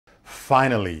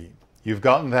Finally, you've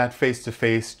gotten that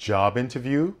face-to-face job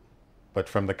interview, but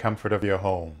from the comfort of your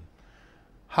home.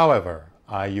 However,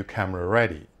 are you camera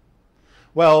ready?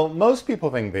 Well, most people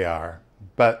think they are,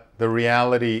 but the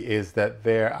reality is that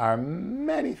there are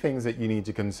many things that you need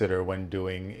to consider when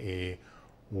doing a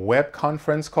web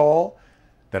conference call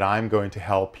that I'm going to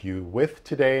help you with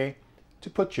today to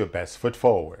put your best foot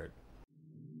forward.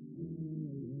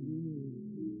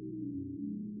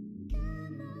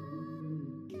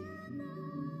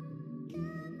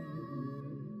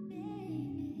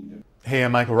 Hey,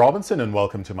 I'm Michael Robinson and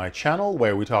welcome to my channel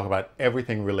where we talk about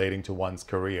everything relating to one's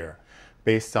career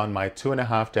based on my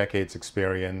 2.5 decades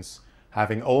experience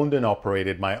having owned and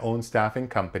operated my own staffing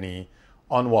company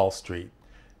on Wall Street.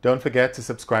 Don't forget to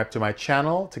subscribe to my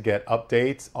channel to get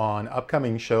updates on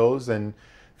upcoming shows and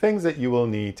things that you will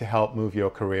need to help move your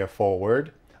career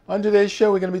forward. On today's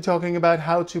show, we're going to be talking about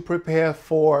how to prepare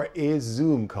for a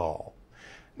Zoom call.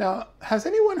 Now, has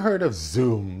anyone heard of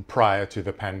Zoom prior to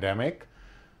the pandemic?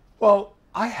 Well,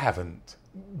 I haven't,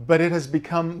 but it has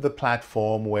become the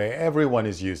platform where everyone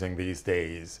is using these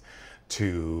days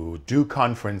to do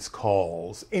conference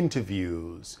calls,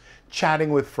 interviews, chatting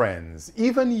with friends,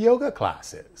 even yoga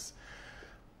classes.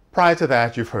 Prior to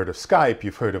that, you've heard of Skype,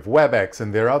 you've heard of WebEx,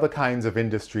 and there are other kinds of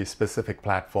industry-specific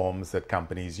platforms that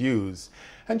companies use.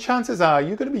 And chances are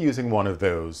you're going to be using one of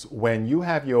those when you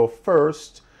have your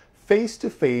first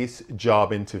face-to-face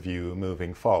job interview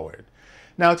moving forward.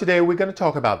 Now today we're going to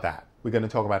talk about that. We're going to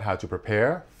talk about how to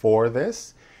prepare for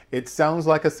this. It sounds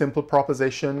like a simple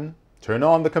proposition. Turn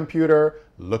on the computer,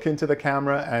 look into the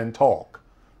camera and talk.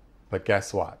 But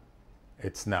guess what?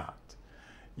 It's not.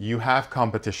 You have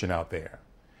competition out there.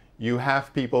 You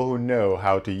have people who know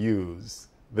how to use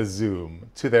the Zoom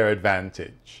to their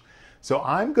advantage. So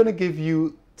I'm going to give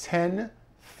you 10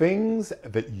 things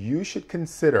that you should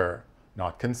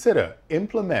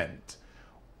implement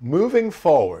moving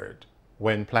forward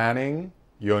when planning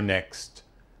your next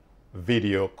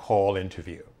video call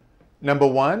interview. Number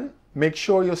one, make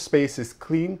sure your space is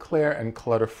clean, clear, and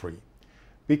clutter-free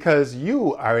because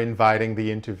you are inviting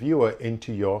the interviewer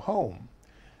into your home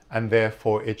and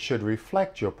therefore it should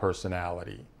reflect your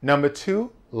personality. Number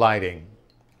two, lighting.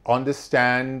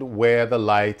 Understand where the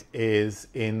light is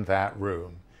in that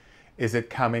room. Is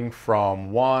it coming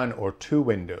from one or two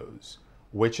windows?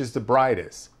 Which is the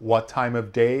brightest? What time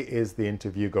of day is the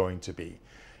interview going to be?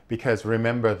 Because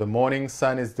remember, the morning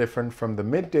sun is different from the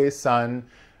midday sun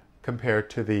compared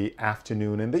to the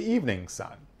afternoon and the evening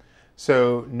sun.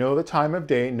 So know the time of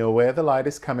day, know where the light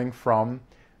is coming from,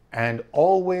 and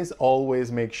always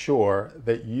make sure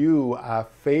that you are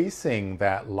facing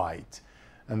that light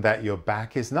and that your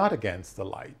back is not against the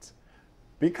light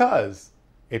because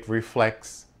it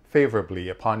reflects favorably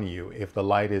upon you if the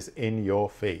light is in your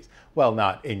face. Well,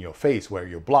 not in your face where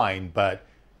you're blind, but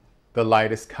the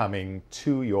light is coming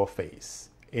to your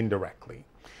face indirectly.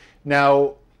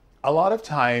 Now, a lot of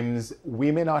times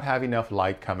we may not have enough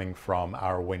light coming from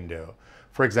our window.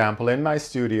 For example, in my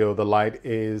studio, the light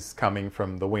is coming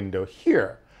from the window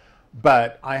here,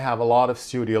 but I have a lot of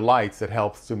studio lights that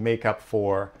helps to make up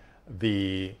for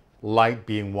the light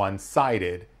being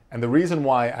one-sided. And the reason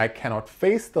why I cannot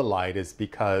face the light is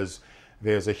because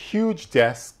there's a huge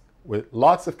desk with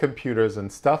lots of computers and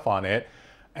stuff on it.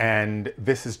 And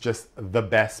this is just the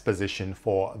best position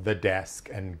for the desk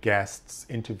and guests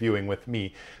interviewing with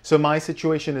me. So my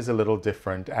situation is a little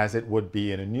different as it would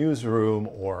be in a newsroom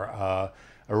or a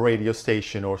radio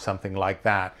station or something like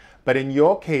that. But in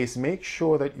your case, make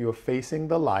sure that you're facing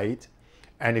the light.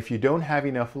 And if you don't have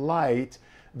enough light,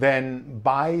 then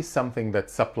buy something that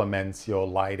supplements your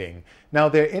lighting. Now,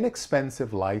 they're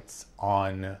inexpensive lights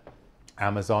on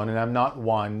Amazon, and I'm not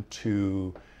one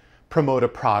to promote a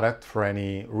product for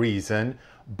any reason,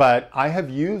 but I have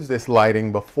used this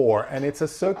lighting before, and it's a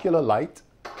circular light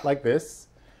like this,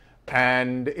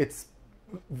 and it's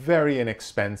very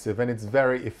inexpensive, and it's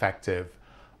very effective.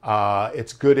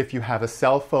 It's good if you have a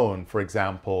cell phone, for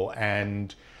example,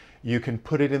 and you can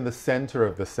put it in the center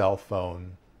of the cell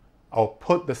phone, or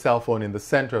put the cell phone in the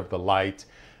center of the light,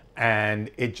 and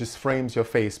it just frames your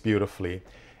face beautifully.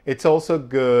 It's also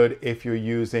good if you're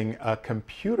using a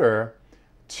computer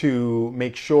to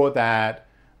make sure that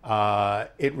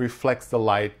it reflects the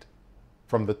light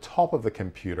from the top of the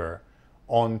computer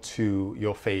onto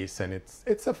your face, and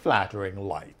it's a flattering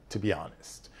light, to be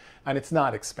honest, and it's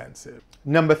not expensive.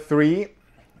 Number three,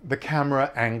 the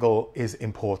camera angle is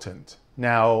important.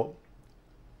 Now,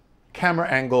 camera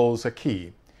angles are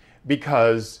key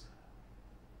because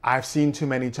I've seen too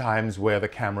many times where the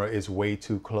camera is way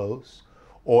too close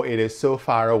or it is so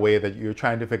far away that you're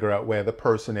trying to figure out where the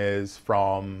person is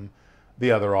from the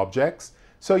other objects.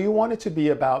 So you want it to be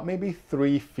about maybe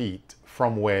 3 feet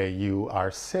from where you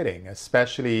are sitting,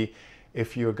 especially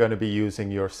if you're going to be using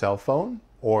your cell phone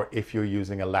or if you're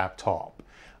using a laptop.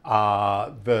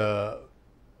 The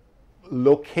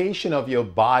location of your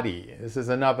body, this is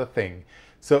another thing.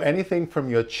 So anything from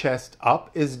your chest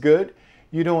up is good.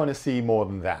 You don't want to see more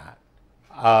than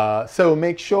that. So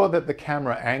make sure that the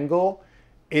camera angle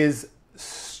is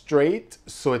straight,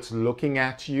 so it's looking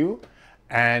at you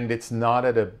and it's not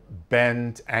at a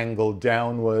bent angle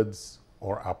downwards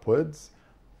or upwards,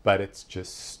 but it's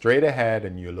just straight ahead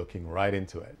and you're looking right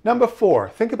into it. Number 4,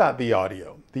 think about the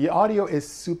audio. The audio is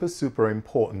super, super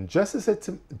important. Just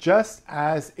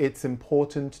as it's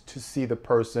important to see the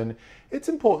person, it's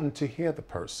important to hear the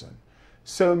person.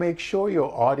 So make sure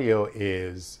your audio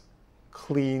is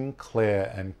clean,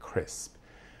 clear, and crisp.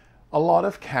 A lot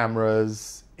of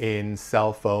cameras in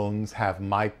cell phones have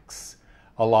mics.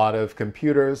 A lot of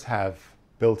computers have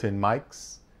built-in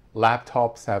mics.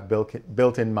 Laptops have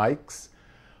built-in mics.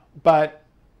 But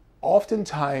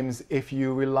oftentimes, if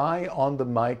you rely on the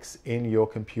mics in your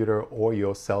computer or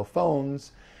your cell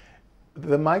phones,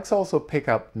 the mics also pick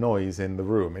up noise in the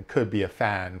room. It could be a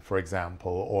fan, for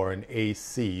example, or an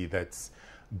AC that's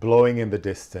blowing in the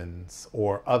distance,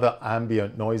 or other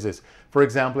ambient noises. For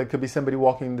example, it could be somebody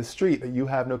walking in the street that you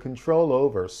have no control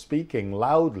over, speaking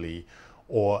loudly,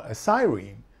 or a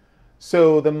siren.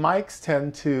 So the mics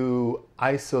tend to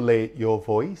isolate your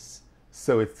voice,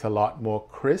 so it's a lot more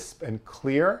crisp and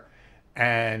clear,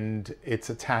 and it's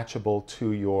attachable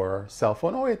to your cell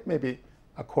phone, or it may be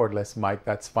a cordless mic,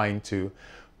 that's fine too.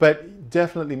 But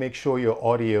definitely make sure your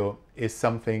audio is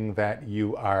something that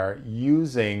you are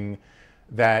using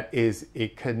that is a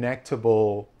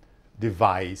connectable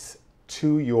device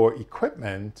to your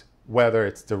equipment, whether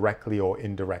it's directly or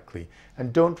indirectly.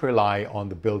 And don't rely on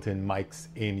the built-in mics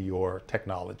in your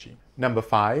technology. Number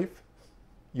 5,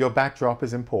 your backdrop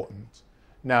is important.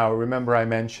 Now, remember I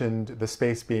mentioned the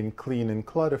space being clean and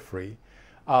clutter-free.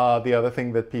 The other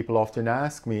thing that people often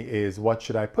ask me is, what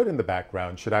should I put in the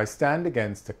background? Should I stand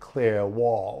against a clear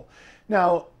wall?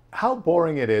 Now, how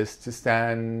boring it is to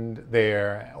stand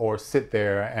there or sit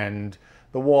there and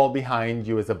the wall behind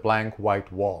you is a blank white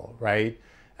wall, right?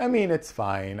 I mean, it's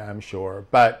fine, I'm sure.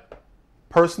 But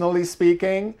personally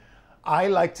speaking, I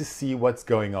like to see what's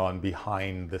going on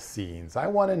behind the scenes. I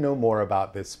want to know more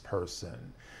about this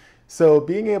person. So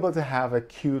being able to have a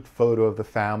cute photo of the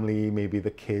family, maybe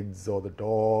the kids or the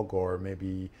dog, or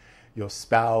maybe your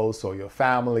spouse or your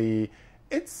family,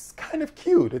 it's kind of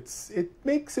cute. It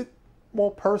makes it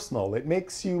more personal. It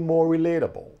makes you more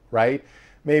relatable, right?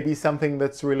 Maybe something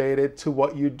that's related to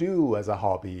what you do as a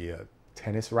hobby, a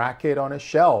tennis racket on a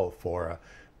shelf, or a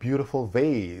beautiful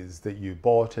vase that you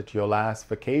bought at your last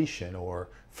vacation or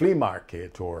flea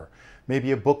market, or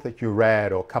maybe a book that you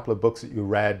read, or a couple of books that you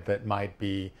read that might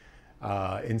be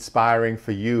inspiring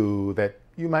for you, that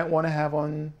you might want to have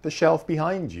on the shelf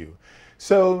behind you.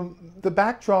 So the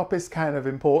backdrop is kind of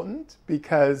important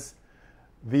because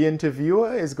the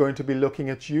interviewer is going to be looking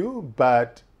at you,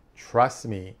 but trust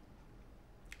me,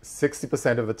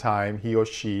 60% of the time he or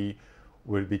she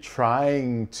will be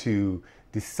trying to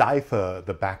decipher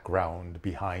the background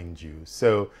behind you.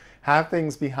 So have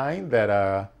things behind that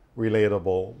are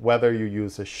relatable, whether you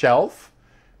use a shelf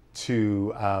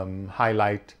to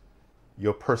highlight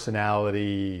your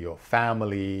personality, your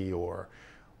family, or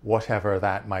whatever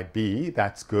that might be,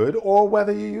 that's good. Or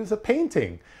whether you use a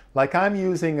painting. Like I'm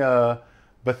using a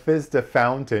Bethesda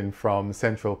fountain from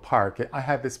Central Park. I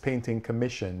had this painting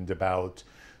commissioned about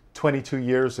 22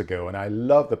 years ago, and I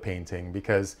love the painting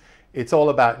because it's all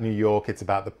about New York. It's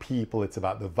about the people. It's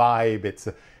about the vibe. It's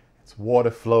water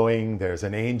flowing. There's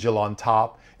an angel on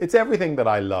top. It's everything that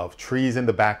I love. Trees in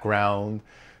the background.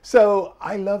 So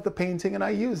I love the painting and I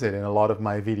use it in a lot of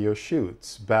my video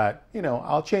shoots, but you know,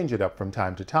 I'll change it up from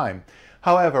time to time.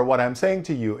 However, what I'm saying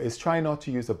to you is try not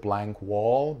to use a blank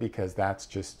wall because that's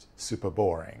just super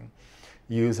boring.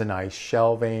 Use a nice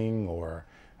shelving or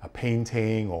a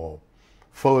painting or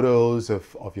photos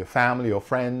of your family or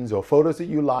friends, or photos that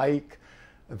you like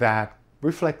that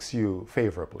reflects you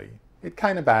favorably. It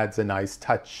kind of adds a nice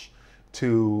touch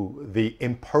to the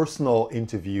impersonal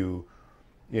interview,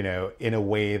 you know, in a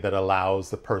way that allows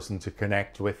the person to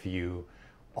connect with you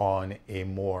on a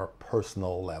more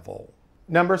personal level.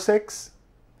 Number 6,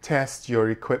 test your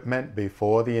equipment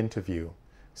before the interview.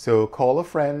 So call a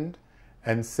friend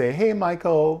and say, hey,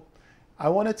 Michael, I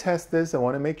want to test this. I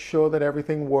want to make sure that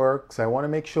everything works. I want to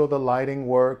make sure the lighting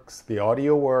works, the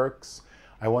audio works.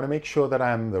 I want to make sure that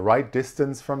I'm the right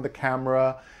distance from the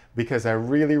camera because I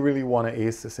really, really want to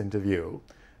ace this interview.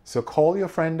 So call your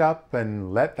friend up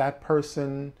and let that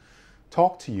person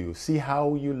talk to you, see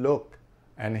how you look,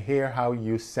 and hear how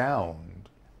you sound.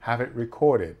 Have it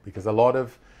recorded, because a lot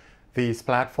of these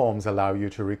platforms allow you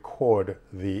to record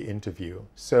the interview.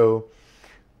 So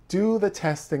do the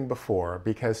testing before,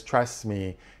 because trust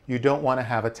me, you don't want to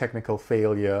have a technical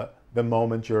failure the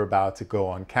moment you're about to go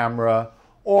on camera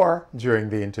or during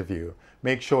the interview.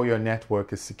 Make sure your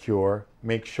network is secure.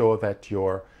 Make sure that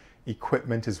your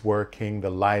equipment is working, the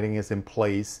lighting is in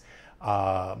place.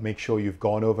 Make sure you've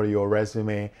gone over your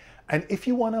resume. And if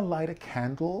you want to light a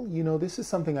candle, you know, this is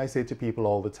something I say to people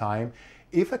all the time.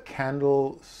 If a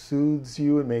candle soothes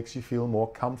you and makes you feel more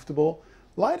comfortable,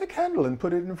 light a candle and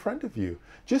put it in front of you.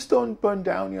 Just don't burn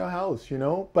down your house, you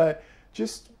know, but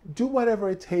just do whatever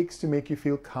it takes to make you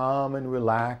feel calm and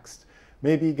relaxed.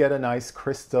 Maybe get a nice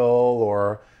crystal,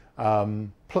 or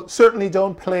certainly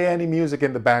don't play any music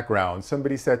in the background.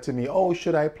 Somebody said to me, oh,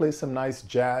 should I play some nice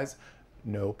jazz?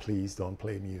 No, please don't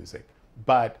play music.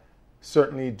 But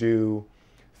certainly do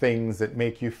things that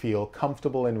make you feel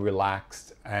comfortable and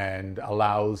relaxed and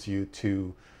allows you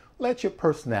to let your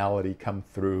personality come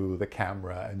through the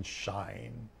camera and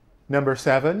shine. Number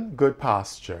 7, good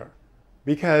posture.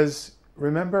 Because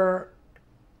remember,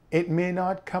 it may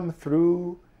not come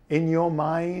through in your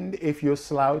mind if you're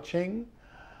slouching,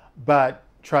 but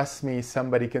trust me,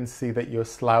 somebody can see that you're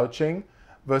slouching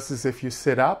versus if you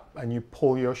sit up and you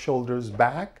pull your shoulders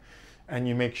back and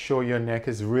you make sure your neck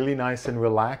is really nice and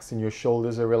relaxed and your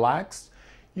shoulders are relaxed.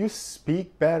 You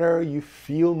speak better, you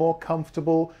feel more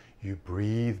comfortable, you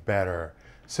breathe better.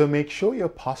 So make sure your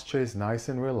posture is nice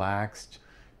and relaxed.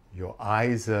 Your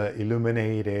eyes are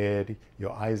illuminated,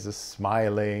 your eyes are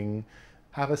smiling.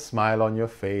 Have a smile on your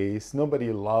face.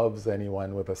 Nobody loves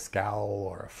anyone with a scowl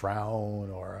or a frown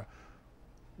or,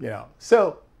 you know.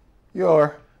 So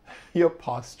your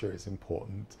posture is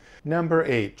important. Number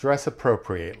 8, dress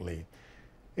appropriately.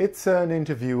 It's an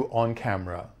interview on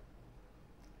camera.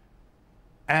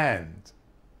 And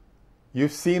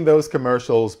you've seen those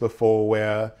commercials before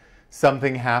where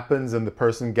something happens and the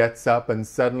person gets up and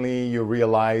suddenly you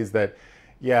realize that,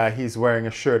 yeah, he's wearing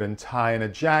a shirt and tie and a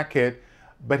jacket,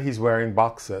 but he's wearing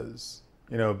boxers,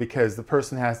 you know, because the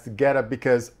person has to get up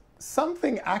because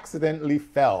something accidentally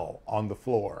fell on the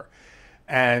floor.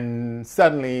 And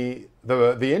suddenly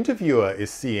the interviewer is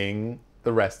seeing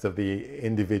the rest of the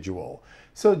individual.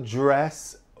 So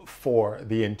dress for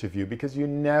the interview, because you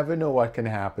never know what can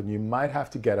happen. You might have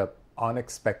to get up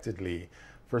unexpectedly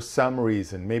for some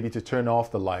reason, maybe to turn off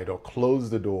the light or close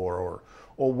the door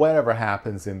or whatever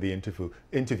happens in the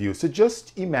interview. So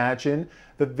just imagine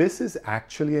that this is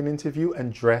actually an interview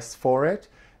and dress for it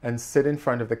and sit in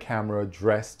front of the camera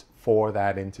dressed for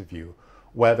that interview.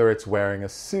 Whether it's wearing a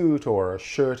suit or a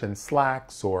shirt and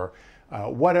slacks or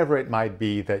whatever it might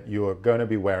be that you're going to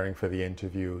be wearing for the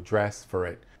interview, dress for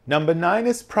it. Number 9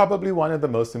 is probably one of the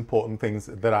most important things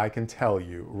that I can tell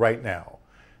you right now.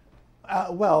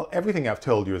 Well, everything I've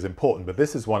told you is important, but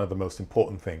this is one of the most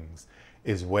important things,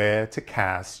 is where to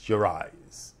cast your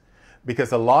eyes.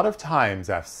 Because a lot of times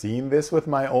I've seen this with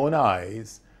my own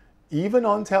eyes, even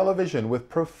on television with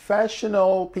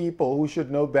professional people who should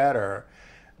know better.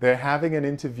 They're having an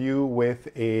interview with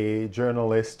a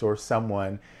journalist or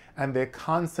someone, and they're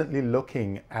constantly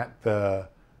looking at the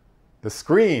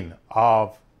screen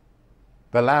of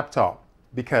the laptop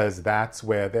because that's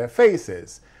where their face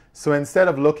is. So instead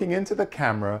of looking into the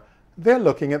camera, they're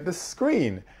looking at the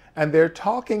screen and they're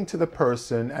talking to the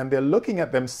person and they're looking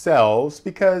at themselves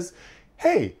because,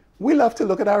 hey, we love to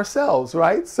look at ourselves,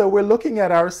 right? So we're looking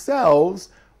at ourselves,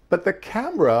 but the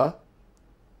camera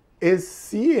is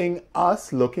seeing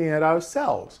us looking at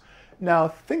ourselves. Now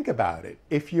think about it.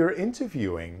 If you're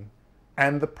interviewing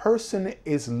and the person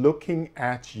is looking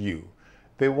at you,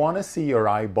 they want to see your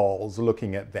eyeballs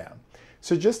looking at them.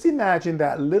 So just imagine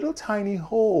that little tiny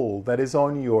hole that is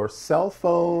on your cell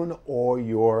phone or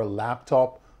your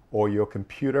laptop or your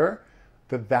computer,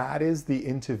 that is the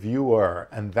interviewer,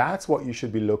 and that's what you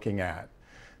should be looking at.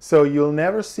 So you'll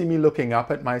never see me looking up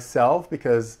at myself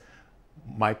because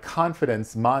my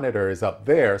confidence monitor is up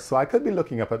there. So I could be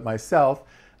looking up at myself,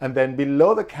 and then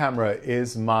below the camera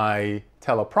is my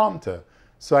teleprompter.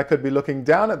 So I could be looking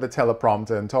down at the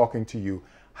teleprompter and talking to you.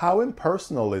 How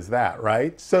impersonal is that,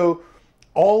 right? So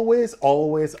always,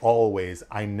 always, always,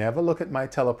 I never look at my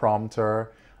teleprompter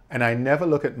and I never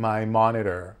look at my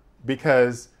monitor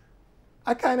because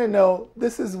I kind of know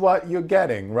this is what you're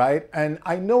getting, right? And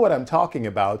I know what I'm talking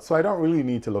about, so I don't really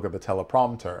need to look at the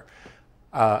teleprompter.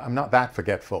 I'm not that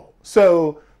forgetful.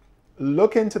 So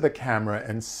look into the camera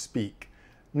and speak.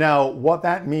 Now, what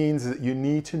that means is that you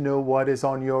need to know what is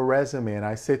on your resume. And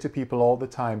I say to people all the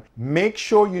time, make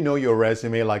sure you know your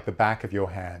resume like the back of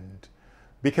your hand.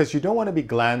 because you don't want to be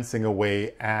glancing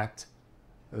away at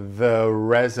the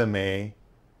resume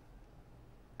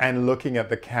and looking at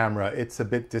the camera. It's a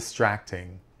bit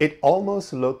distracting. It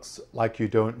almost looks like you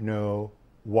don't know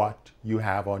what you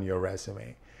have on your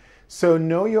resume. So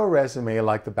know your resume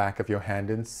like the back of your hand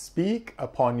and speak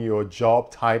upon your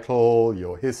job title,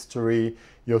 your history,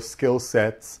 your skill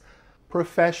sets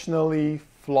professionally,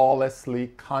 flawlessly,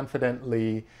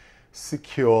 confidently,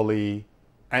 securely,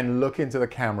 and look into the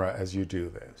camera as you do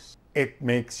this. It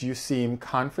makes you seem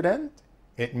confident.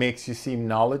 It makes you seem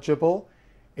knowledgeable.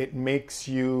 It makes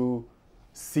you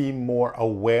seem more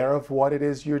aware of what it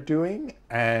is you're doing,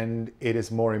 and it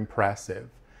is more impressive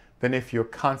than if you're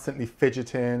constantly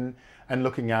fidgeting and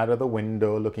looking out of the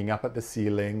window, looking up at the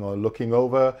ceiling, or looking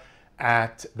over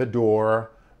at the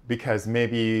door because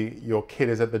maybe your kid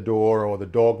is at the door or the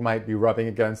dog might be rubbing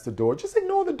against the door. Just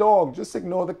ignore the dog, just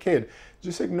ignore the kid,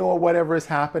 just ignore whatever is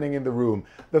happening in the room.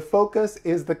 The focus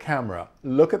is the camera.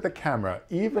 Look at the camera,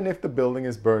 even if the building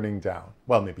is burning down.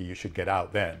 Well, maybe you should get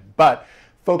out then, but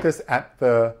focus at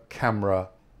the camera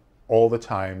all the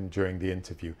time during the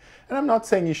interview. And I'm not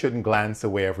saying you shouldn't glance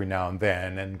away every now and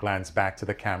then and glance back to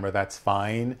the camera. That's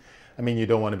fine. I mean, you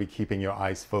don't want to be keeping your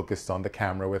eyes focused on the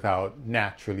camera without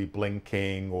naturally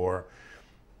blinking or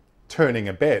turning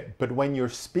a bit. But when you're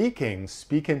speaking,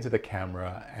 speak into the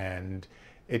camera, and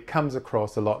it comes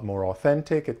across a lot more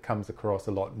authentic. It comes across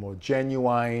a lot more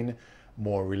genuine,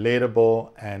 more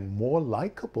relatable, and more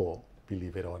likable,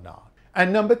 believe it or not.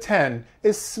 And number 10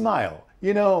 is smile.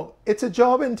 You know, it's a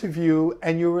job interview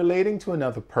and you're relating to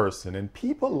another person, and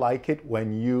people like it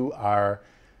when you are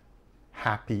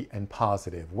happy and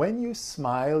positive. When you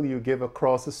smile, you give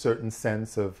across a certain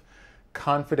sense of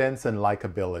confidence and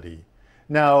likability.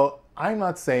 Now, I'm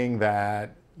not saying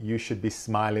that you should be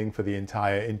smiling for the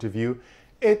entire interview.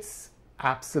 It's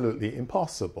absolutely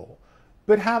impossible.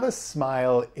 But have a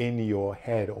smile in your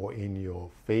head or in your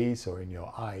face or in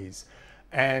your eyes,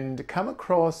 and come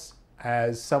across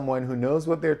as someone who knows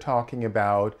what they're talking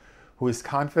about, who is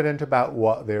confident about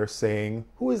what they're saying,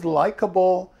 who is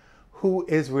likable, who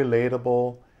is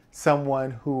relatable,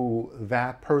 someone who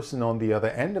that person on the other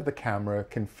end of the camera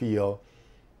can feel,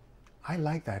 I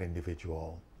like that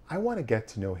individual. I want to get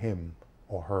to know him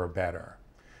or her better.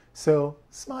 So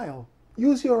smile.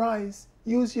 Use your eyes,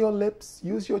 use your lips,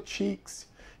 use your cheeks,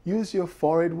 use your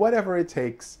forehead, whatever it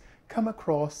takes. Come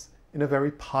across in a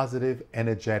very positive,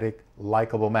 energetic,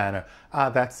 likable manner.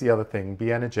 That's the other thing.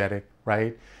 Be energetic,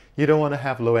 right? You don't want to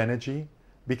have low energy,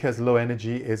 because low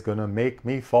energy is going to make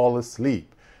me fall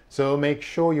asleep. So make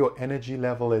sure your energy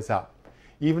level is up.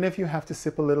 Even if you have to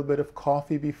sip a little bit of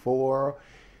coffee before,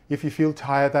 if you feel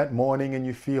tired that morning and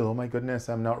you feel, oh my goodness,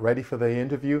 I'm not ready for the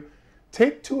interview,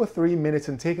 take 2 or 3 minutes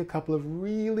and take a couple of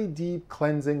really deep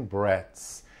cleansing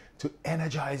breaths to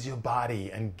energize your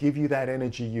body and give you that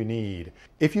energy you need.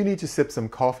 If you need to sip some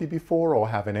coffee before or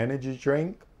have an energy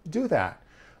drink, do that.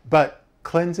 But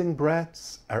cleansing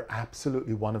breaths are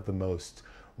absolutely one of the most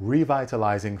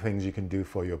revitalizing things you can do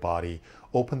for your body.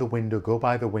 Open the window, go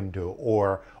by the window,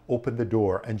 or open the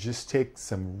door and just take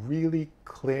some really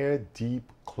clear, deep,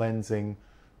 cleansing,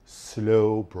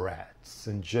 slow breaths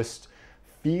and just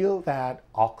feel that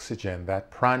oxygen,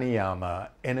 that pranayama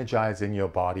energizing your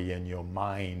body and your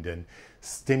mind and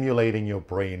stimulating your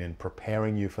brain and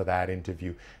preparing you for that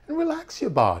interview. And relax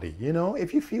your body. You know,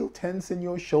 if you feel tense in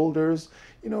your shoulders,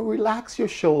 you know, relax your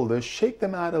shoulders, shake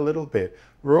them out a little bit,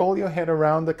 roll your head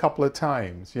around a couple of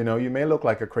times. You know, you may look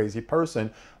like a crazy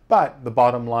person, but the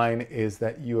bottom line is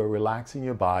that you are relaxing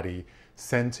your body,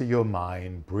 center your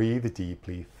mind, breathe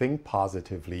deeply, think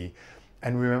positively.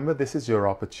 And remember, this is your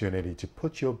opportunity to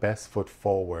put your best foot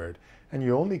forward, and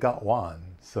you only got one.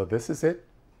 So this is it.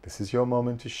 This is your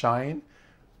moment to shine.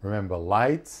 Remember,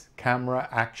 lights, camera,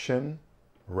 action,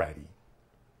 ready.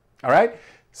 All right.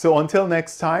 So until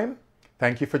next time,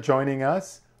 thank you for joining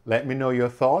us. Let me know your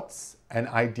thoughts and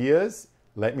ideas.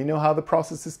 Let me know how the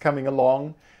process is coming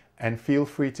along, and feel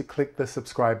free to click the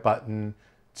subscribe button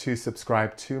to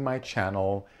subscribe to my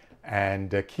channel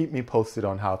and keep me posted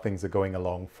on how things are going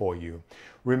along for you.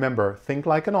 Remember, think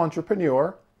like an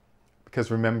entrepreneur, because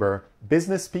remember,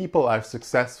 business people are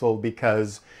successful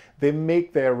because they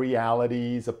make their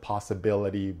realities a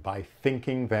possibility by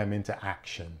thinking them into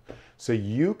action. So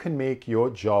you can make your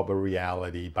job a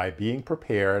reality by being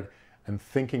prepared and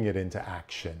thinking it into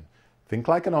action. Think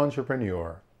like an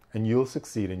entrepreneur and you'll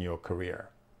succeed in your career.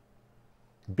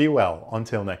 Be well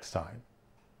until next time.